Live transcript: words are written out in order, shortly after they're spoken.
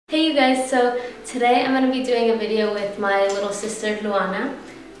you guys, so today I'm going to be doing a video with my little sister Luana.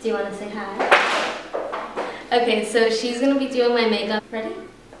 Do you want to say hi? Okay, so she's going to be doing my makeup. Ready?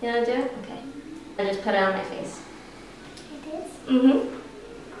 You want to do it? Okay. I just put it on my face. It is? Mm-hmm.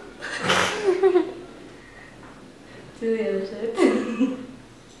 Do the other side.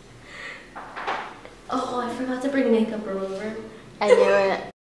 Oh, I forgot to bring makeup remover. I knew it.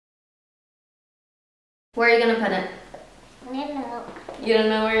 Where are you going to put it? I don't know. You don't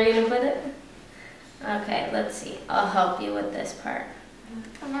know where you're going to put it? Okay, let's see. I'll help you with this part.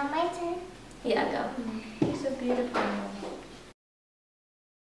 Now my turn. Yeah, go. You're so beautiful.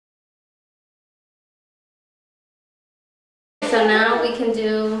 So now we can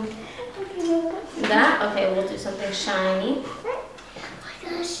do that. Okay, we'll do something shiny. Oh my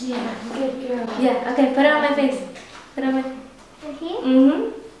gosh. Yeah. Good girl. Yeah, okay, put it on my face. Put it on my face. Right here?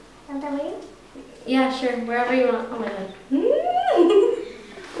 Mm-hmm. On the way? Yeah, sure, wherever you want. Oh my god.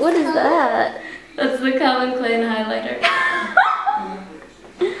 What is that? That's the Calvin Klein highlighter.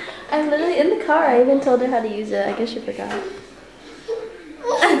 I'm literally in the car. I even told her how to use it. I guess you forgot.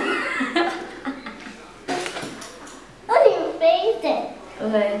 What do you face it?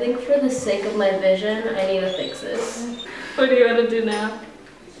 Okay, I think for the sake of my vision, I need to fix this. What do you want to do now?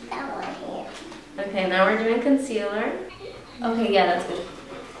 That one here. Okay, now we're doing concealer. Okay, yeah, that's good.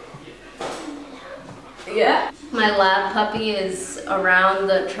 Yeah. My lab puppy is around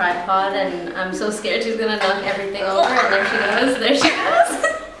the tripod and I'm so scared she's gonna knock everything over, and there she goes, there she goes.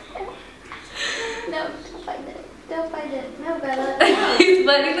 No, don't find it. Don't find it. No, Bella. He's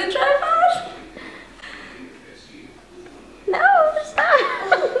biting the tripod. No, stop.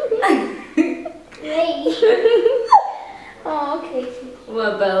 Wait. Oh, okay.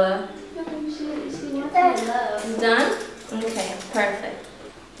 What, Bella? She wants my love. Done? Okay, perfect.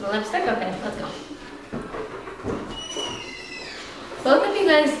 The lipstick? Okay, let's go. Both of you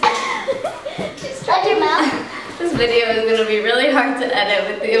guys, Shut your mouth. this video is going to be really hard to edit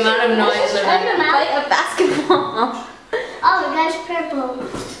with the amount of noise. Shut your mouth. Like a basketball. Oh my gosh, purple.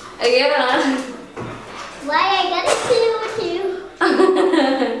 Yeah. Why I gotta do too?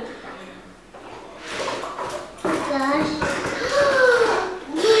 Oh gosh.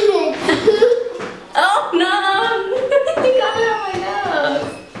 Oh no! You got it on my nose.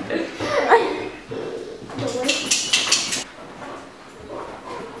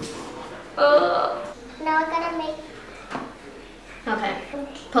 Oh. Now I gotta make. Okay.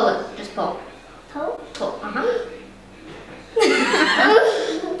 Pull it. Just pull. Pull? Pull. Uh-huh.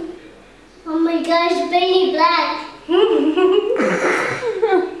 Oh my gosh, Benny Black.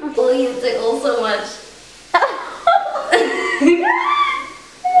 Oh, you tickle so much.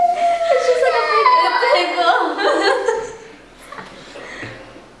 It's just like a big tickle.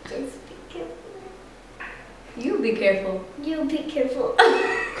 Just be careful. You be careful. You be careful.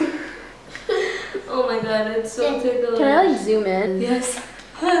 Oh my god, it's so ticklish. Can I like zoom in? Yes.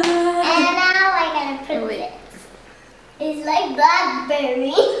 And now I gotta put this. It's like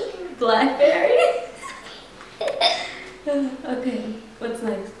blackberry. Blackberry? Okay, what's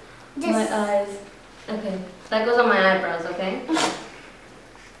next? My eyes. Okay, that goes on my eyebrows, okay?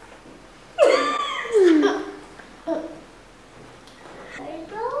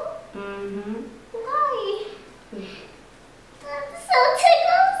 Eyebrow? Mm-hmm. Why? That so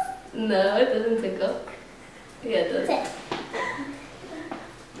tickles. No, it doesn't tickle. Yeah, it does.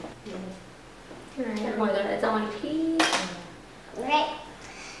 Alright, oh my god, it's on my pee. Right.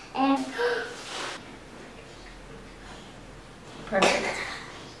 And Perfect.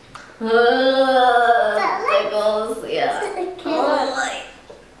 Tickles, yeah.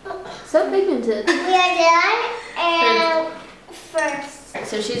 So pigmented. We are done. And first.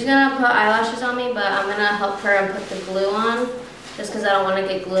 So she's gonna put eyelashes on me, but I'm gonna help her and put the glue on, just because I don't want to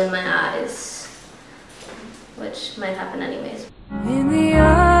get glue in my eyes, which might happen anyways. In the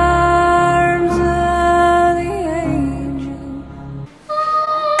arms of the angel.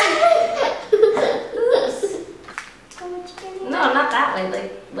 Oops. No, not that way,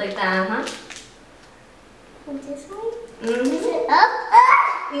 like that, huh? This way? Mm-hmm. Is it up?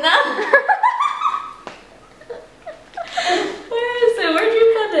 No. Where is it? Where'd you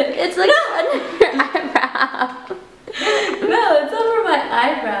put it? It's like under your eyebrow. No, it's not for my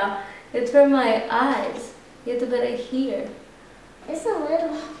eyebrow. It's for my eyes. You have to put it here. It's a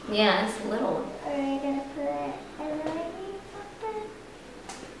little. Yeah, it's a little one. Alright, gonna put it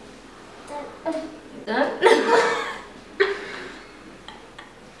Done?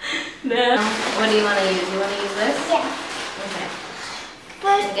 No. What do you want to use? You want to use this? Yeah. Okay.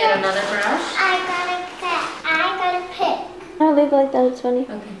 First, Get another brush. I gotta pick. I leave it like that, it's funny.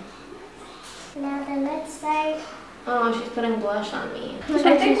 Okay. Now the left side. Oh, she's putting blush on me.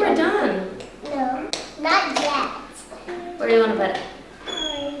 I think we're done. No, not yet. Where do you want to put it?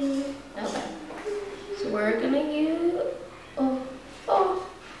 Okay. So we're gonna use. Oh.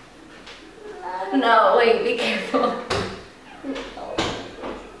 No, wait. Be careful.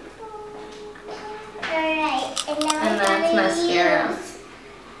 Alright, And that's mascara.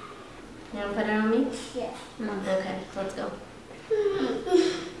 You want to put it on me? Yeah. Okay, let's go.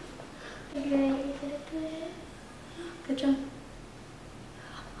 Good job.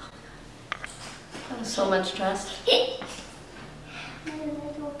 That was so much trust.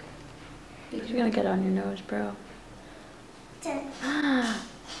 You're gonna get on your nose, bro.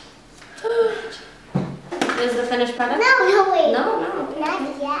 Is the finished product? No, wait. No. Okay.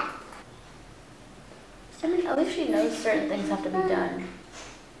 Not yet. At least she knows certain things have to be done.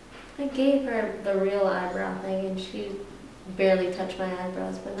 I gave her the real eyebrow thing and she barely touched my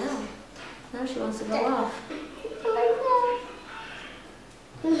eyebrows, but now she wants to go off.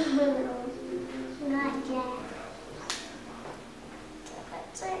 Not yet.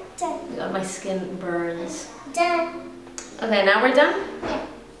 Oh God, my skin burns. Done. Okay, now we're done? Yeah.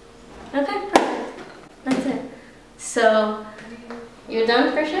 Okay, perfect. That's it. So, you're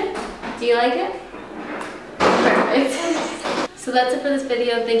done for sure? Do you like it? Perfect. So that's it for this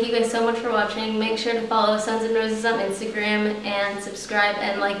video. Thank you guys so much for watching. Make sure to follow Sons and Roses on Instagram and subscribe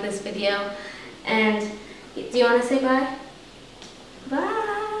and like this video. And do you want to say bye?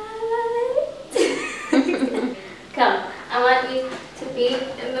 Bye. Come, I want you to be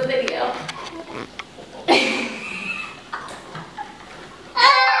in the video.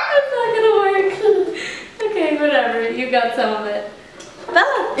 It's not gonna work. Okay, whatever. You got some of it.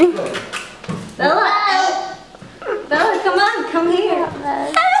 Bella! Bella! Bella, come on, come here.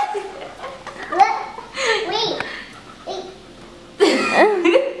 Wait.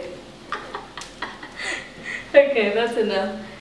 Okay, that's enough.